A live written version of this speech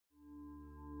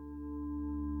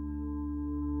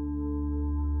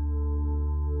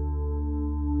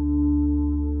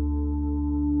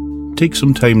Take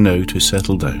some time now to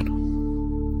settle down.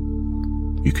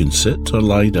 You can sit or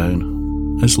lie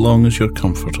down as long as you're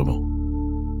comfortable.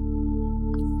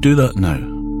 Do that now.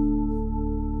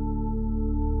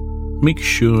 Make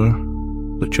sure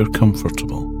that you're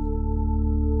comfortable.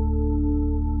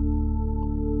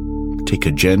 Take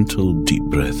a gentle deep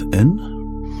breath in,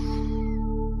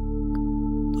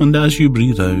 and as you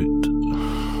breathe out,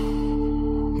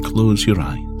 close your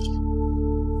eyes.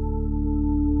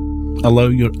 Allow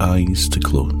your eyes to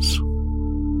close.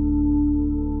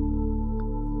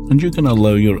 And you can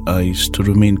allow your eyes to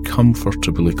remain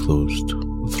comfortably closed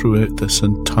throughout this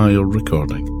entire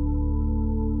recording,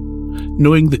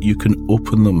 knowing that you can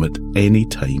open them at any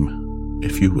time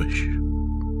if you wish.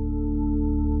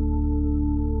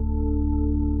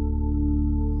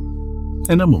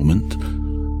 In a moment,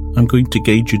 I'm going to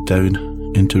guide you down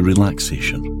into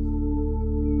relaxation.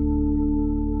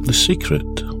 The secret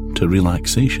to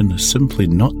relaxation is simply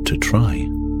not to try.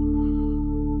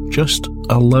 Just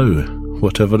allow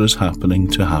whatever is happening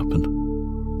to happen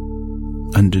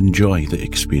and enjoy the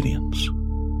experience.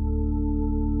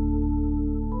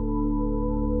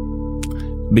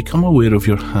 Become aware of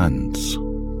your hands,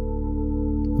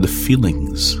 the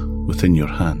feelings within your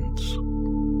hands,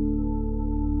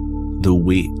 the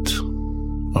weight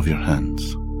of your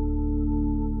hands.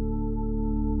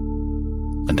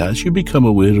 And as you become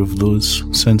aware of those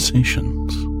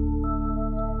sensations,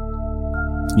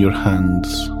 your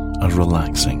hands are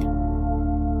relaxing.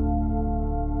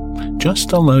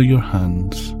 Just allow your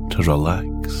hands to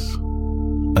relax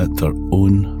at their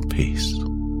own pace.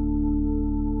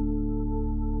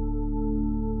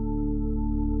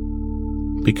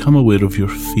 Become aware of your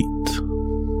feet,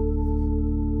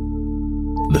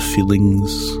 the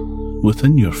feelings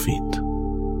within your feet,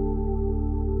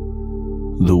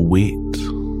 the weight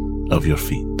of your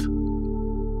feet.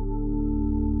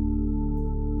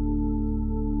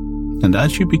 And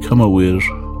as you become aware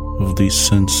of these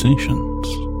sensations,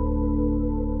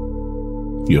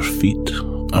 your feet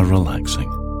are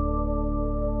relaxing.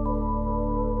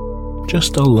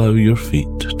 Just allow your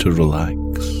feet to relax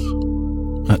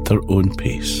at their own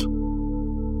pace.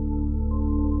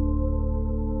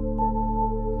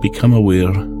 Become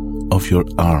aware of your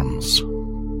arms,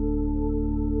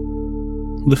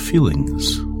 the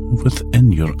feelings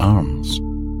within your arms,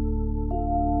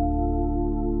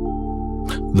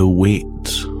 the weight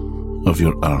of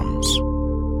your arms.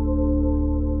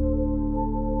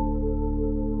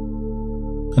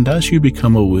 And as you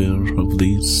become aware of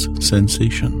these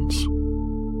sensations,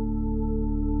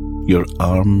 your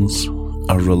arms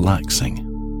are relaxing.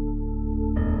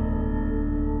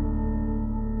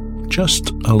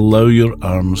 Just allow your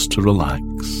arms to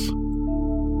relax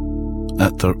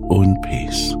at their own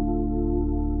pace.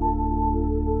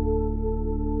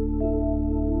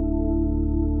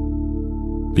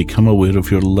 Become aware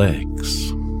of your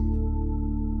legs,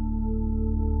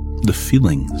 the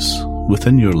feelings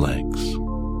within your legs,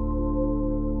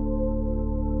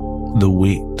 the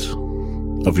weight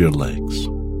of your legs.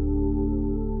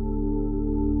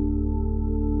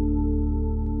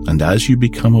 And as you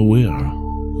become aware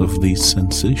of these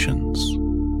sensations,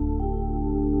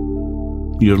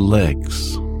 your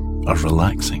legs are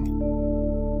relaxing.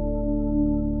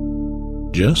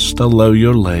 Just allow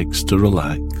your legs to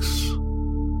relax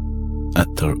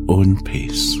at their own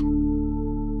pace.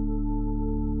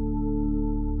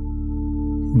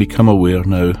 Become aware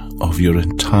now of your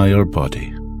entire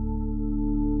body,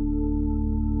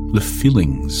 the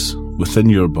feelings within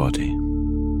your body,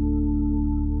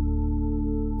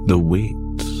 the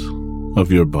weight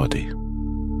of your body.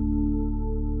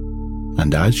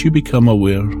 And as you become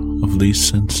aware of these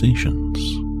sensations,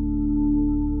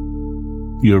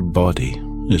 your body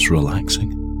is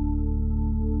relaxing.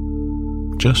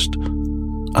 Just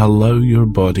allow your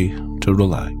body to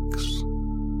relax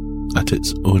at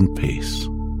its own pace.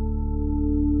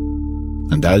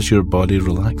 And as your body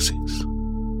relaxes,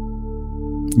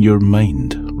 your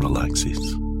mind relaxes.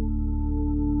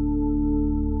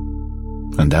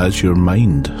 And as your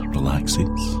mind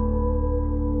relaxes,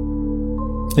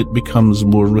 it becomes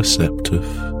more receptive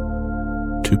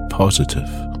to positive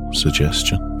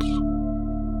suggestions.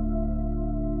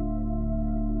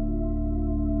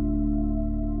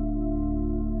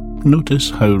 Notice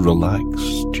how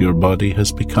relaxed your body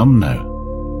has become now,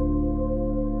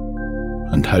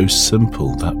 and how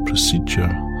simple that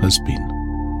procedure has been.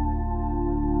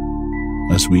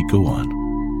 As we go on,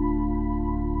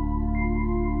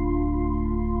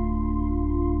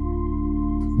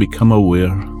 become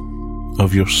aware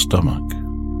of your stomach,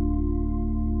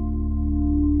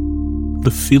 the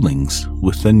feelings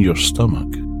within your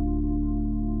stomach,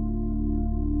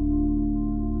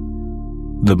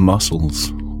 the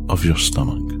muscles of your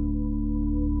stomach.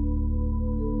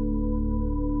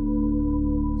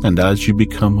 And as you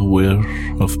become aware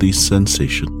of these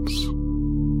sensations,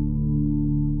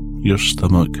 your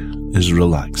stomach is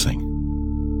relaxing.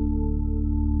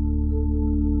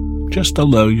 Just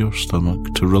allow your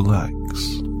stomach to relax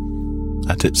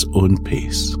at its own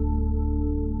pace.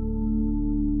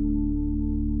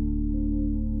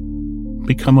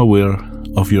 Become aware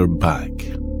of your back,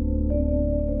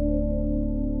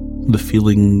 the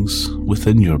feelings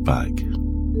within your back,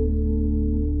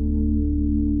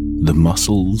 the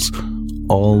muscles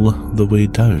all the way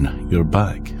down your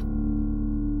back.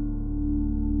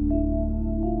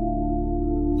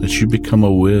 As you become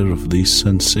aware of these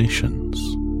sensations,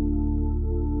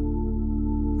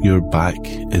 your back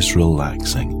is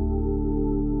relaxing.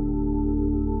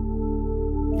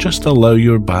 Just allow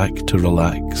your back to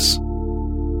relax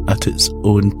at its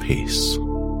own pace.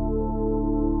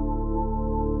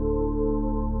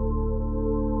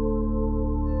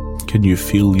 Can you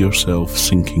feel yourself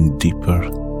sinking deeper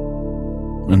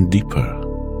and deeper?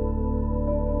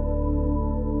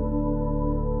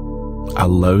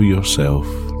 Allow yourself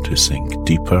to sink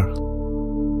deeper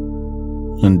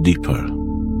and deeper.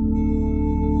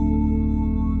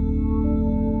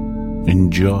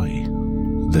 Enjoy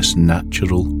this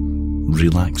natural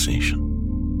relaxation.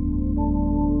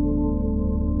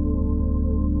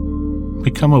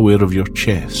 Become aware of your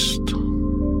chest,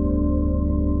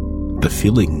 the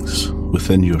feelings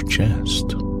within your chest,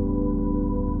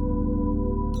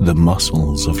 the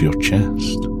muscles of your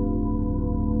chest.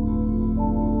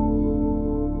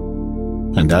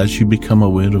 And as you become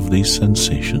aware of these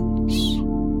sensations,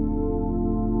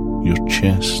 your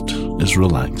chest is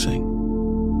relaxing.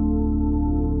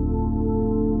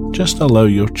 Just allow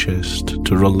your chest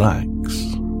to relax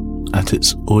at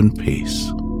its own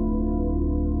pace.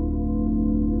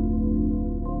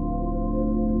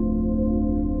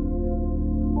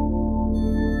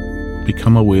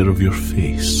 Become aware of your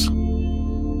face,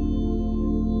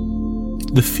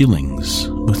 the feelings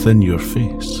within your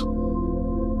face,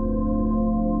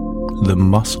 the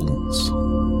muscles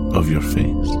of your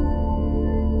face.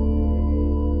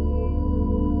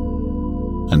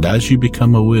 And as you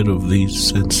become aware of these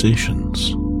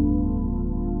sensations,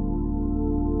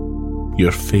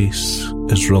 your face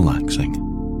is relaxing.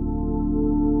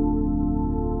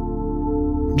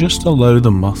 Just allow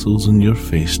the muscles in your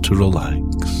face to relax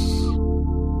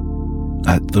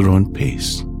at their own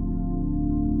pace.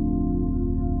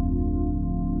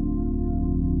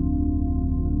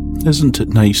 Isn't it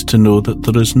nice to know that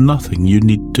there is nothing you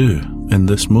need do in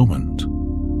this moment?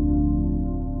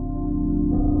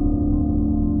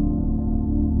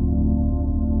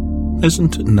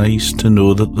 Isn't it nice to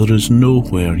know that there is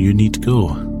nowhere you need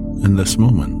go in this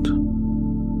moment?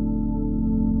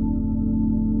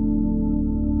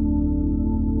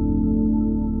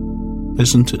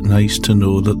 Isn't it nice to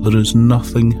know that there is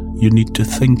nothing you need to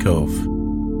think of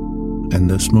in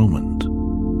this moment?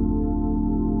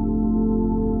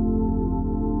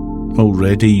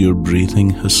 Already your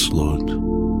breathing has slowed.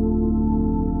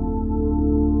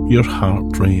 Your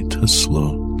heart rate has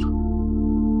slowed.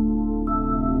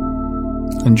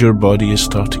 And your body is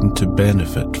starting to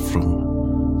benefit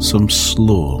from some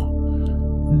slow,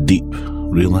 deep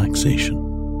relaxation.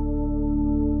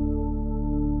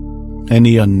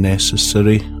 Any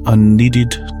unnecessary,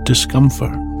 unneeded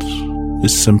discomfort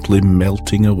is simply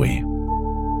melting away,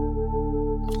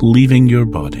 leaving your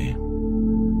body.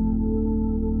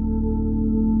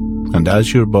 And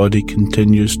as your body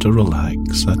continues to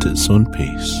relax at its own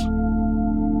pace,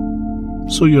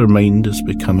 so your mind is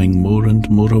becoming more and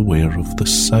more aware of the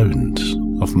sound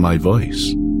of my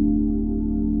voice.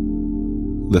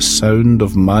 The sound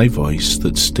of my voice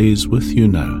that stays with you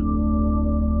now.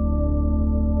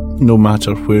 No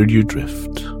matter where you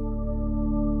drift,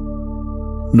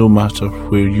 no matter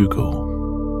where you go.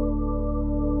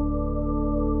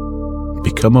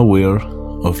 Become aware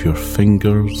of your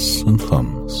fingers and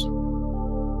thumbs.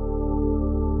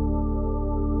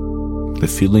 The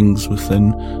feelings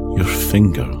within your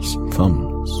fingers and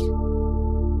thumbs.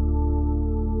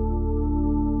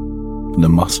 The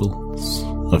muscles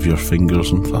of your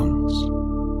fingers and thumbs.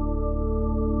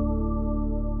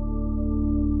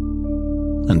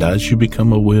 And as you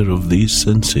become aware of these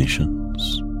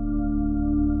sensations,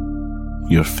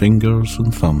 your fingers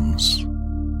and thumbs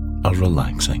are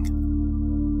relaxing.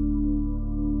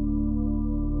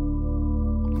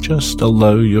 Just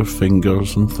allow your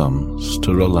fingers and thumbs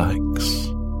to relax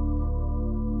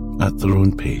at their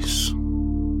own pace.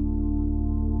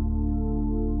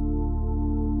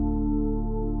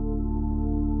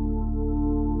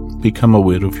 Become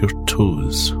aware of your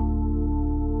toes,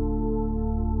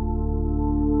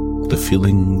 the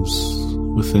feelings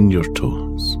within your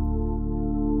toes,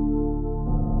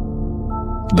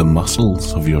 the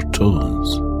muscles of your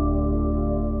toes.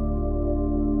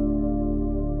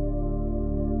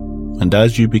 And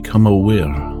as you become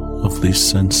aware of these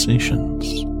sensations,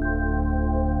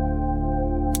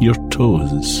 your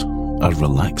toes are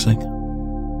relaxing.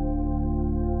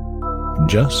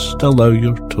 Just allow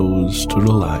your toes to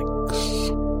relax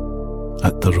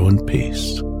at their own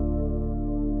pace.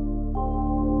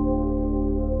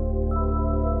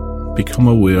 Become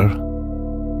aware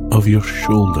of your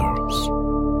shoulders,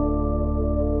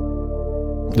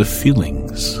 the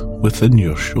feelings within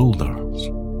your shoulders,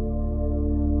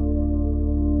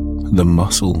 the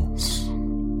muscles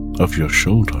of your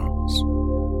shoulders.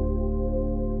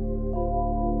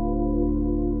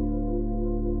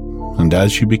 And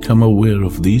as you become aware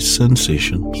of these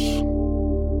sensations,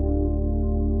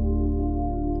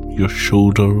 your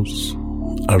shoulders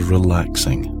are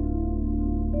relaxing.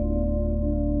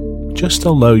 Just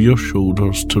allow your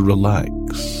shoulders to relax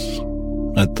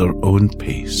at their own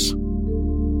pace.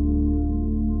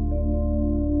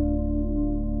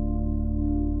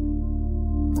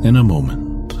 In a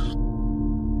moment,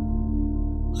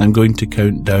 I'm going to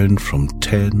count down from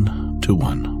 10 to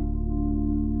 1.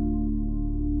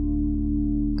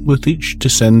 With each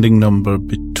descending number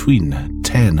between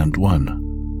 10 and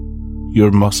 1,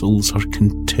 your muscles are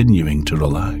continuing to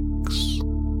relax,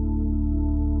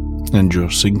 and you're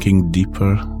sinking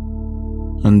deeper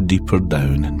and deeper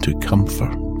down into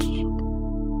comfort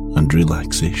and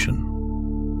relaxation.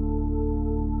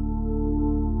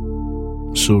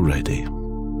 So ready.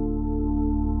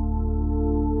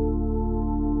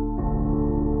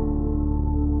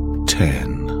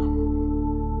 10.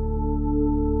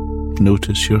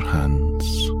 Notice your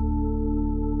hands.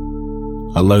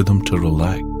 Allow them to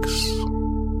relax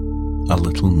a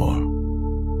little more.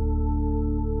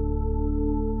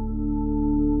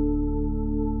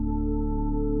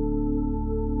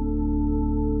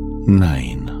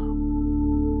 9.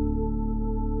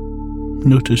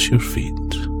 Notice your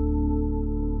feet.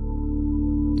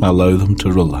 Allow them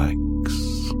to relax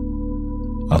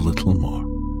a little more.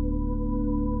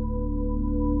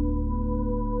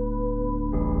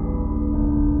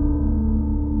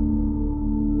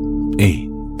 8.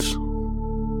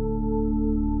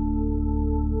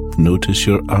 Notice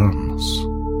your arms.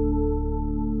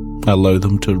 Allow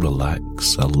them to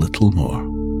relax a little more.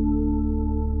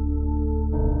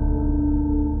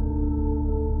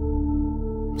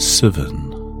 7.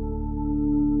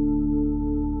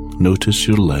 Notice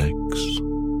your legs.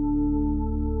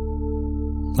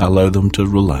 Allow them to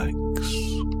relax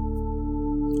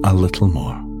a little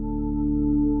more.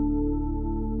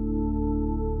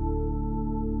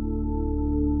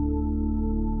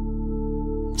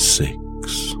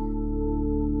 6.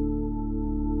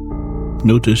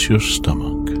 Notice your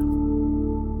stomach.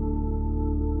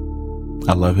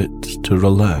 Allow it to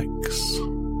relax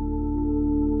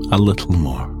a little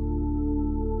more.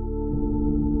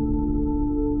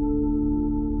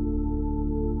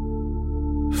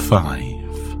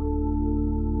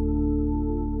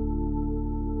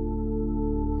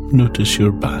 5. Notice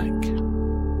your back.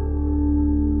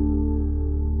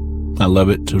 Allow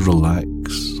it to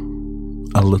relax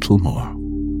a little more.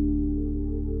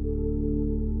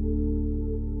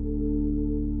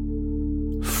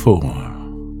 4.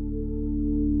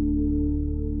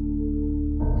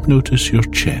 Notice your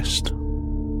chest.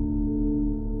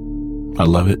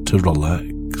 Allow it to relax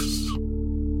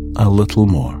a little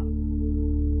more.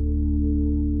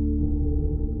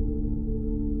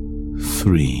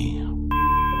 3.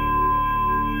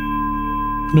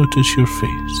 Notice your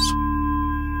face.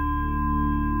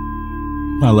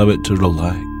 Allow it to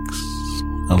relax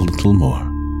a little more.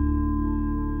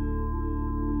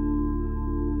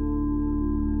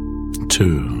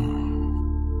 2.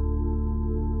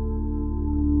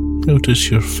 Notice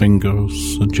your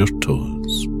fingers and your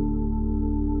toes.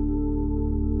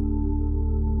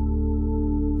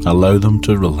 Allow them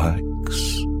to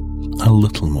relax a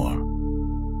little more.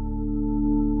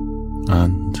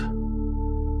 And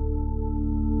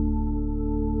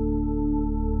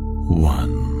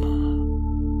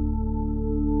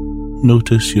 1.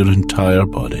 Notice your entire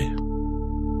body.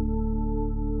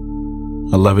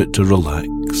 Allow it to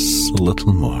relax a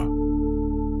little more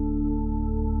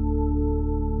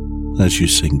as you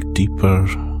sink deeper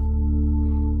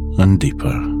and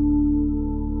deeper.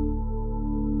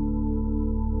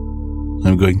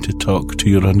 I'm going to talk to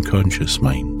your unconscious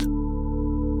mind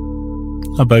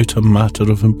about a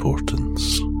matter of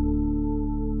importance.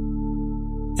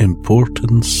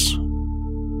 Importance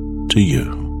to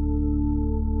you.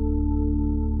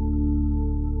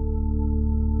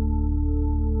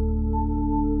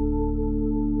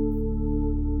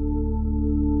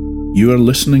 You are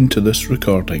listening to this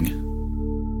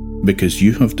recording because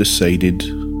you have decided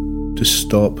to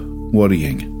stop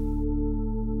worrying.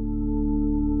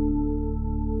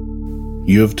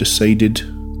 You have decided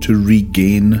to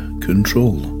regain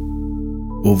control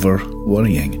over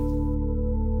worrying.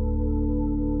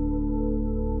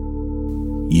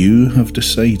 You have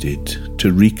decided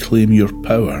to reclaim your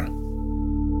power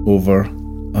over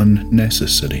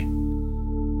unnecessary,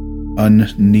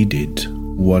 unneeded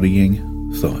worrying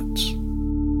thoughts.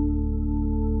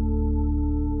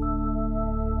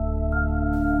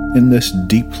 In this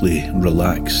deeply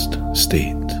relaxed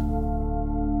state,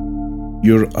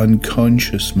 your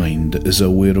unconscious mind is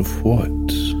aware of what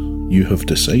you have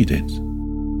decided.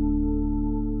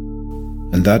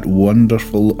 And that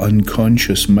wonderful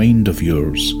unconscious mind of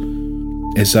yours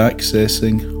is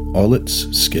accessing all its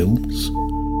skills,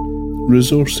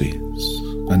 resources,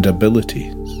 and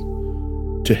abilities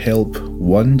to help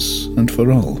once and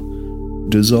for all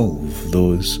dissolve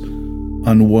those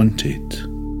unwanted,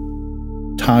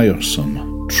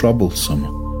 tiresome, troublesome,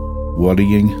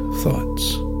 worrying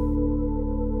thoughts.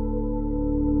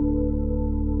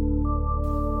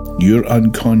 Your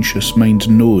unconscious mind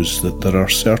knows that there are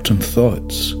certain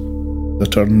thoughts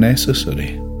that are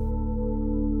necessary.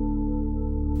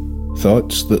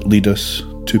 Thoughts that lead us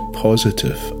to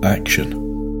positive action.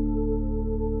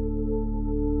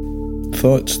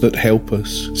 Thoughts that help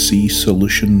us see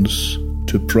solutions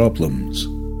to problems.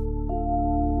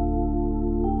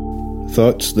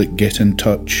 Thoughts that get in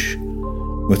touch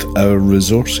with our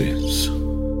resources,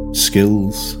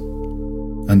 skills,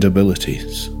 and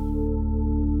abilities.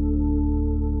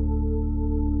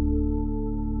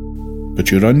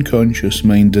 But your unconscious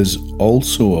mind is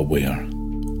also aware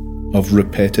of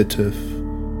repetitive,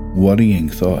 worrying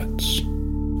thoughts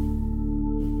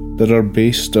that are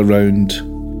based around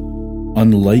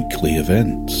unlikely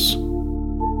events,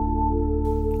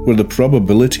 where the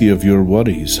probability of your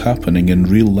worries happening in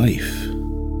real life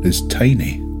is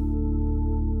tiny.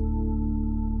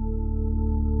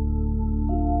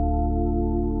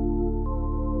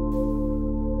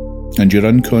 And your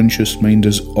unconscious mind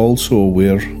is also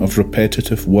aware of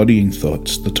repetitive worrying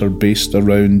thoughts that are based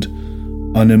around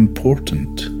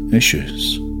unimportant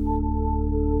issues,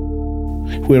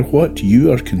 where what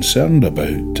you are concerned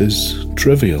about is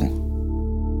trivial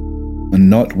and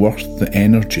not worth the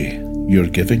energy you're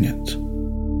giving it.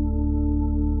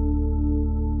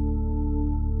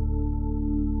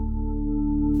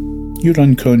 Your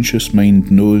unconscious mind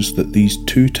knows that these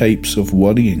two types of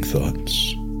worrying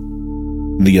thoughts,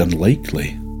 the unlikely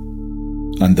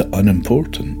and the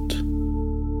unimportant,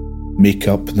 make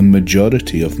up the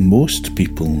majority of most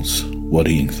people's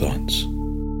worrying thoughts.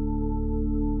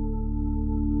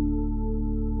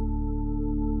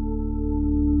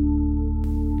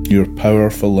 Your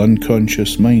powerful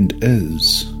unconscious mind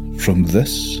is, from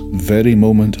this very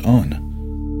moment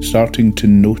on, starting to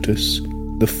notice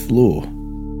the flow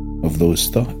of those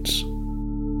thoughts,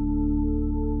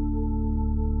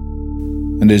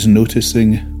 and is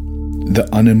noticing the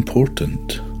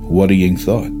unimportant worrying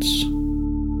thoughts,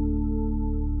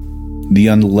 the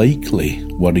unlikely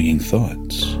worrying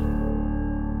thoughts,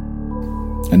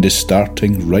 and is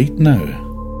starting right now,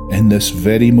 in this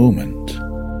very moment,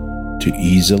 to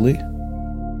easily,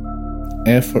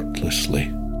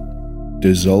 effortlessly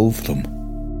dissolve them.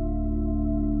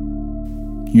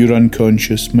 Your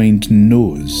unconscious mind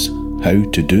knows how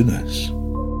to do this.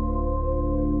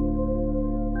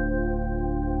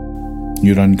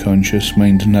 Your unconscious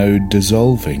mind now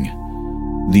dissolving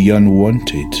the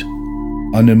unwanted,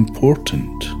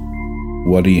 unimportant,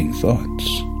 worrying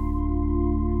thoughts.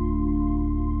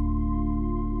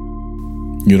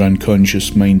 Your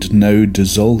unconscious mind now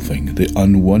dissolving the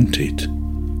unwanted,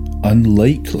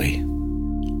 unlikely,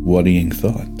 worrying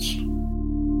thoughts.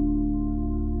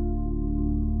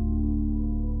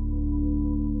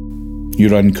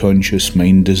 Your unconscious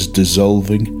mind is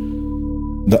dissolving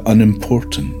the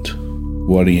unimportant,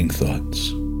 worrying thoughts.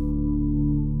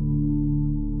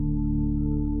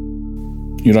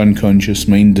 Your unconscious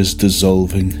mind is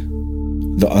dissolving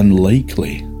the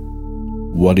unlikely,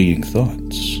 worrying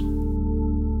thoughts.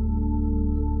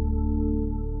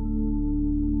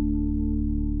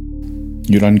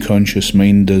 Your unconscious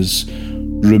mind is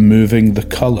removing the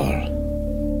colour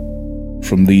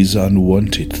from these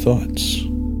unwanted thoughts.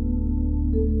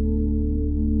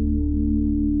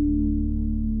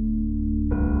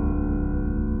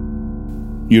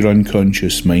 Your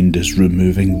unconscious mind is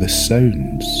removing the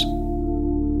sounds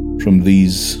from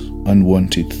these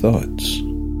unwanted thoughts.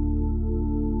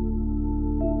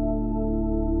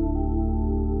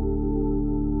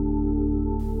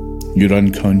 Your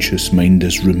unconscious mind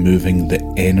is removing the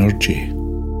energy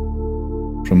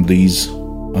from these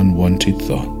unwanted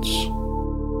thoughts.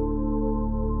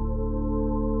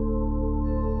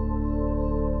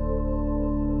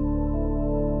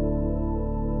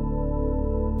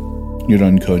 Your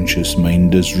unconscious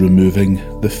mind is removing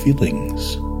the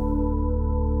feelings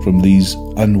from these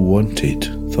unwanted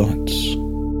thoughts.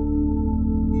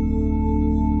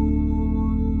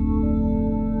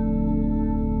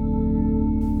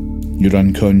 Your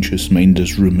unconscious mind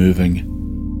is removing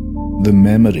the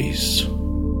memories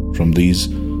from these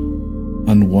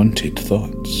unwanted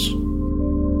thoughts.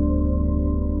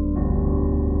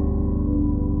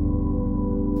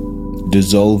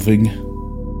 Dissolving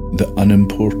the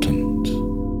unimportant,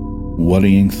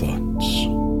 worrying thoughts.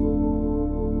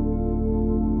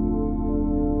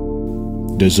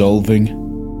 Dissolving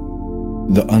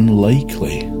the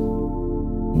unlikely,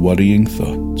 worrying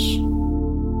thoughts.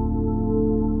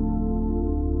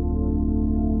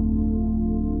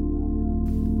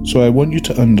 So I want you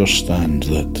to understand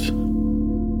that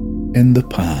in the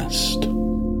past,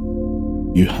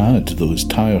 you had those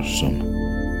tiresome,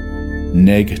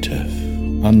 negative,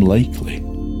 unlikely,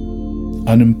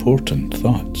 unimportant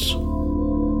thoughts.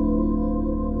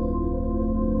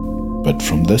 But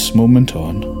from this moment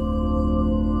on,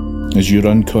 as your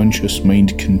unconscious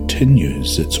mind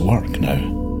continues its work now,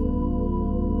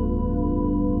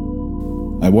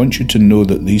 I want you to know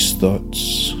that these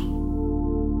thoughts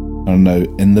are now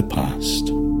in the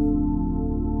past,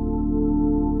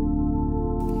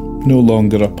 no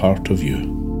longer a part of you,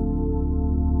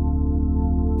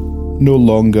 no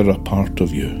longer a part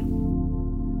of you.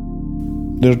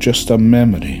 They're just a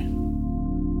memory,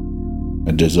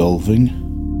 a dissolving,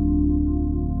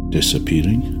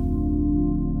 disappearing,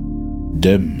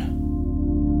 dim,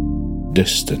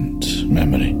 distant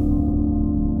memory.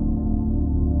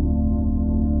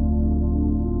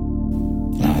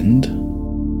 And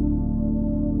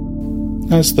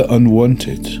as the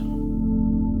unwanted,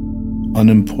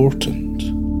 unimportant,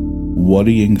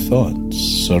 worrying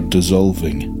thoughts are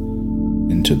dissolving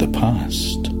into the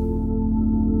past,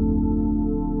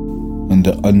 and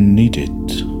the unneeded,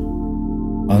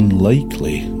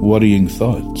 unlikely, worrying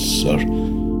thoughts are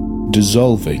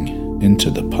dissolving into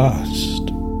the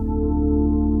past,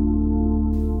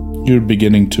 you're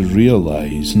beginning to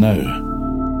realize now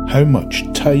how much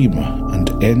time and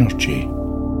energy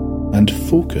and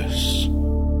focus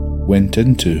went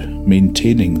into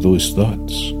maintaining those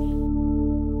thoughts.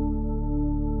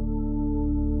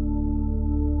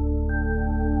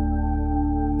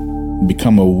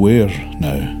 Become aware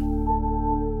now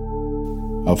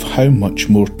of how much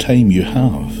more time you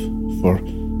have for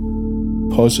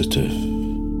positive,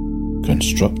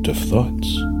 constructive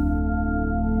thoughts.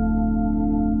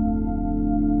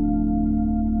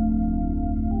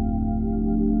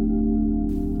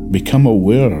 Become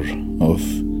aware of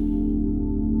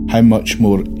how much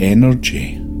more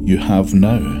energy you have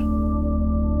now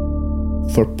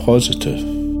for positive,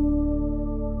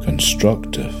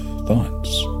 constructive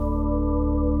thoughts.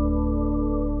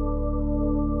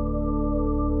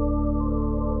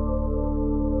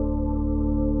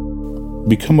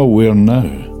 Become aware now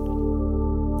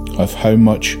of how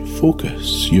much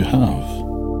focus you have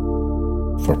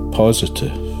for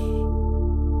positive,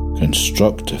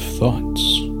 constructive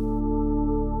thoughts.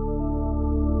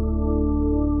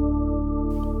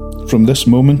 From this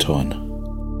moment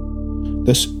on,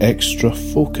 this extra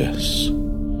focus,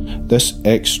 this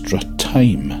extra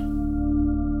time,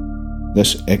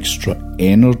 this extra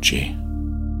energy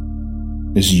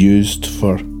is used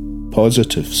for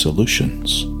positive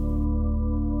solutions,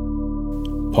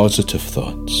 positive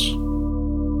thoughts.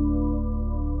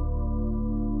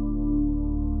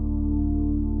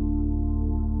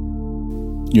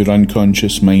 Your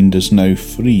unconscious mind is now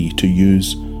free to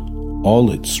use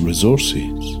all its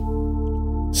resources,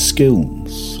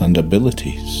 skills and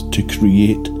abilities to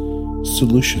create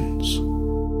solutions,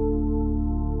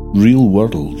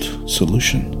 real-world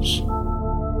solutions.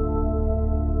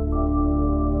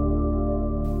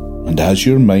 And as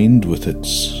your mind, with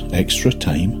its extra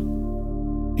time,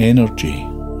 energy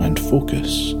and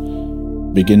focus,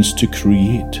 begins to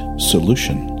create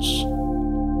solutions,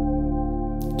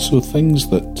 so things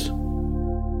that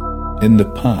in the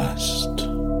past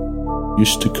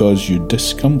used to cause you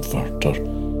discomfort or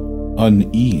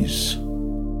unease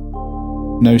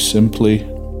now simply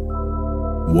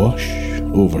wash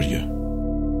over you.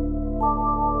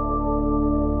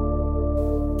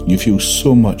 You feel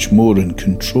so much more in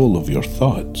control of your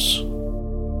thoughts.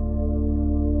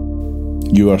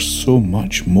 You are so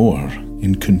much more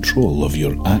in control of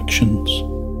your actions.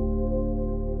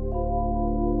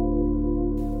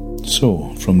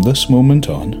 So, from this moment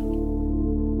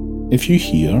on, if you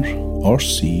hear or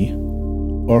see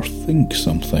or think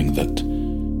something that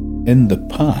in the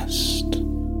past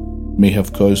may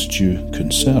have caused you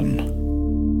concern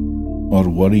or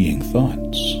worrying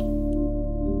thoughts,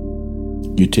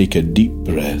 you take a deep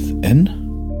breath in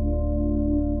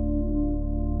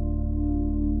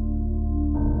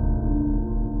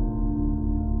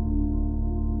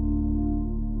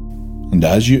and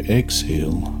as you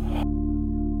exhale,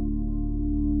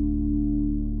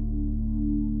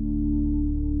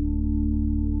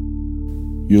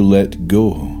 you let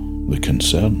go the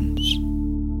concerns.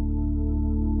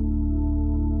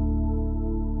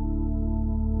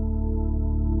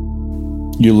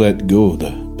 You let go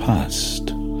the past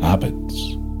habits.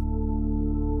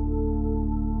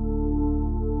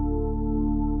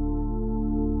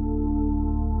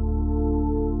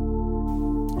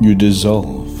 You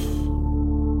dissolve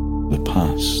the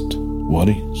past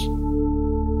worries.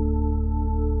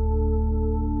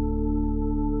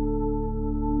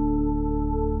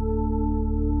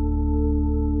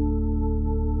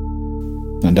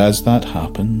 And as that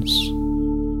happens,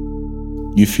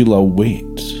 you feel a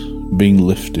weight being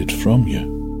lifted from you.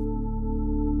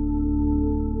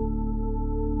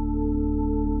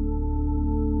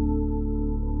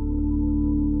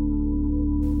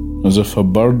 As if a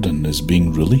burden is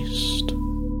being released.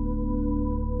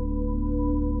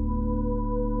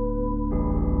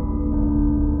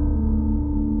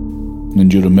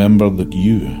 And you remember that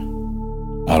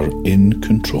you are in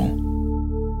control.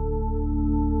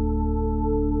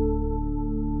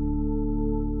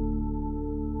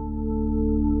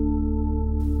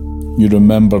 You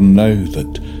remember now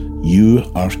that you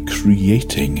are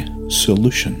creating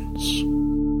solutions.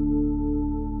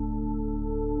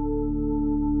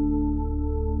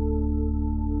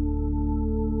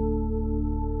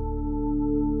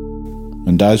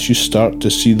 And as you start to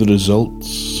see the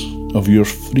results of your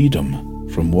freedom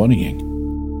from worrying,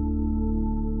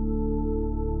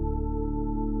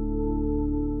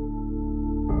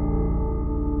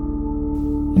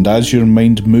 and as your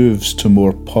mind moves to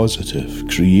more positive,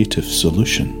 creative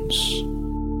solutions,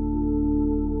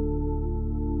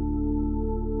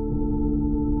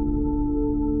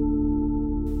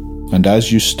 and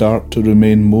as you start to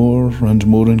remain more and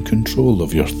more in control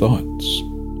of your thoughts,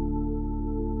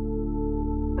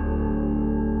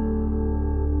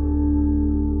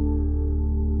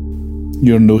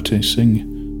 you're noticing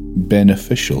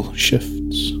beneficial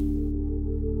shifts.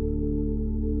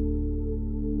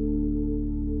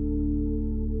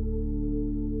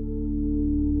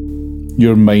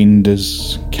 Your mind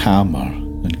is calmer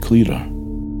and clearer.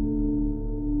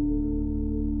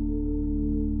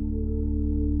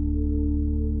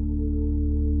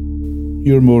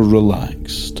 You're more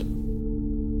relaxed.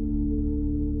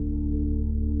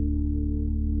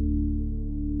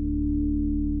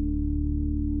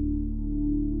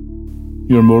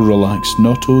 You're more relaxed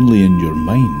not only in your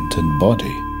mind and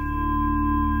body,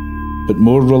 but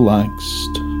more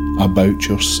relaxed about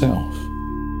yourself,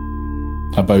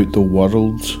 about the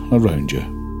world around you.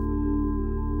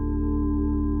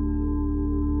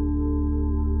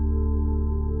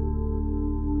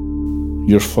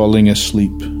 You're falling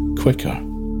asleep quicker.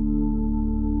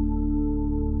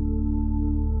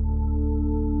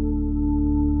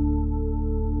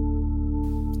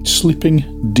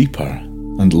 Sleeping deeper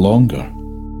and longer.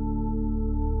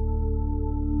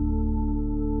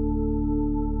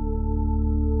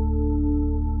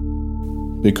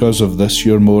 Because of this,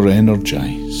 you're more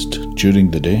energized during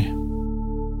the day.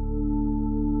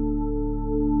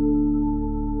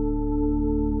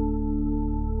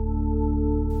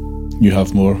 You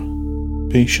have more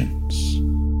patience.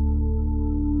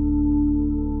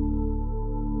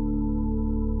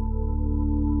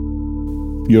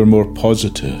 You're more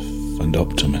positive and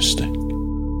optimistic.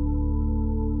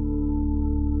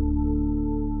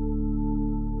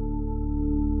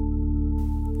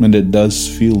 And it does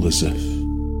feel as if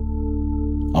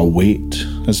a weight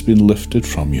has been lifted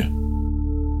from you.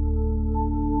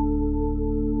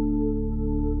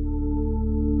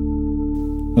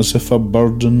 As if a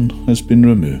burden has been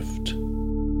removed.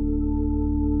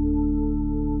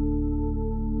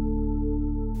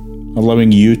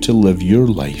 Allowing you to live your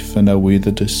life in a way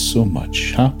that is so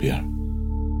much happier,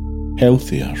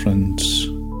 healthier, and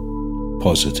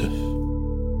positive.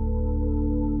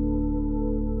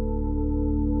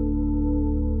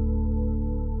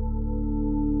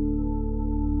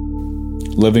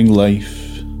 Living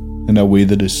life in a way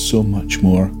that is so much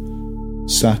more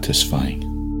satisfying.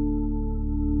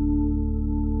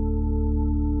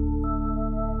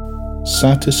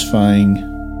 Satisfying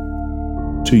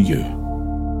to you.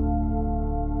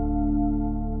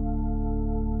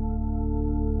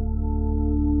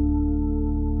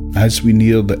 As we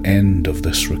near the end of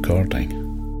this recording,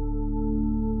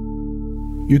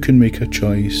 you can make a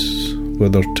choice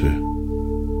whether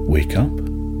to wake up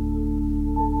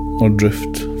or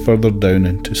drift further down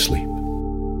into sleep.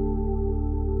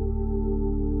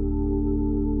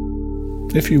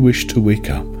 If you wish to wake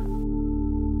up,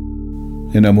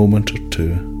 in a moment or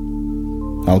two,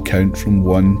 I'll count from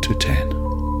 1 to 10,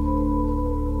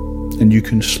 and you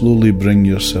can slowly bring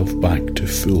yourself back to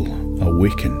full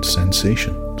awakened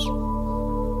sensations.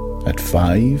 At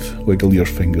 5, wiggle your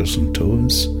fingers and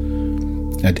toes.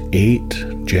 At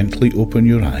 8, gently open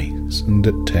your eyes, and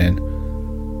at 10,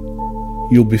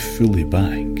 you'll be fully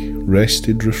back,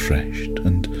 rested, refreshed,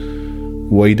 and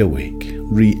wide awake,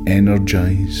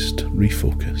 re-energized,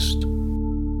 refocused.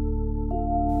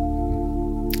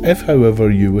 If,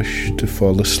 however, you wish to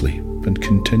fall asleep and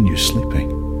continue sleeping,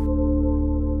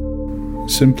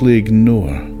 simply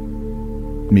ignore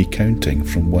me counting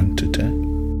from 1 to 10,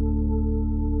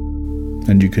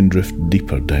 and you can drift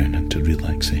deeper down into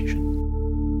relaxation.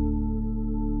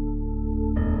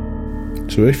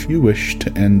 So if you wish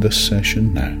to end this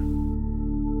session now,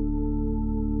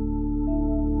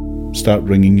 start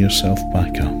bringing yourself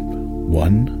back up.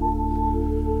 1,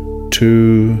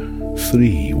 2,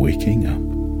 3, waking up.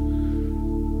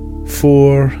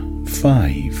 4,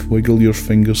 5, wiggle your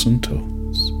fingers and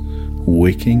toes,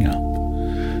 waking up.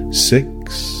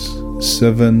 6,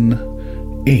 7,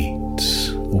 8,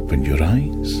 open your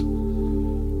eyes.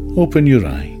 Open your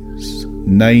eyes.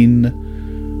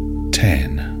 9,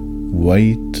 10,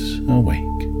 wide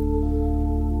awake.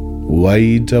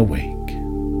 Wide awake.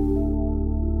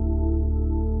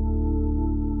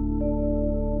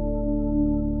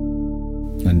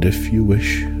 And if you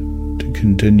wish to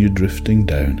continue drifting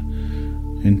down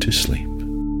into sleep,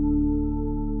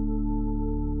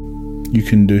 you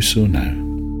can do so now.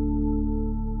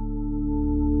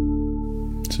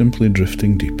 Simply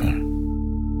drifting deeper.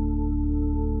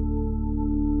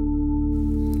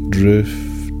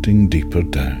 Drifting deeper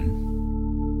down.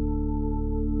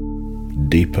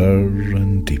 Deeper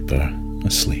and deeper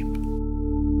asleep.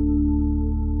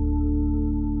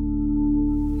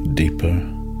 Deeper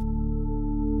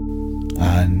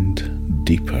and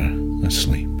deeper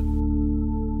asleep.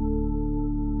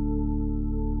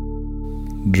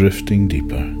 Drifting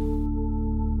deeper.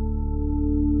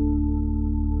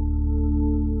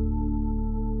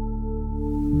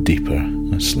 Deeper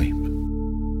asleep.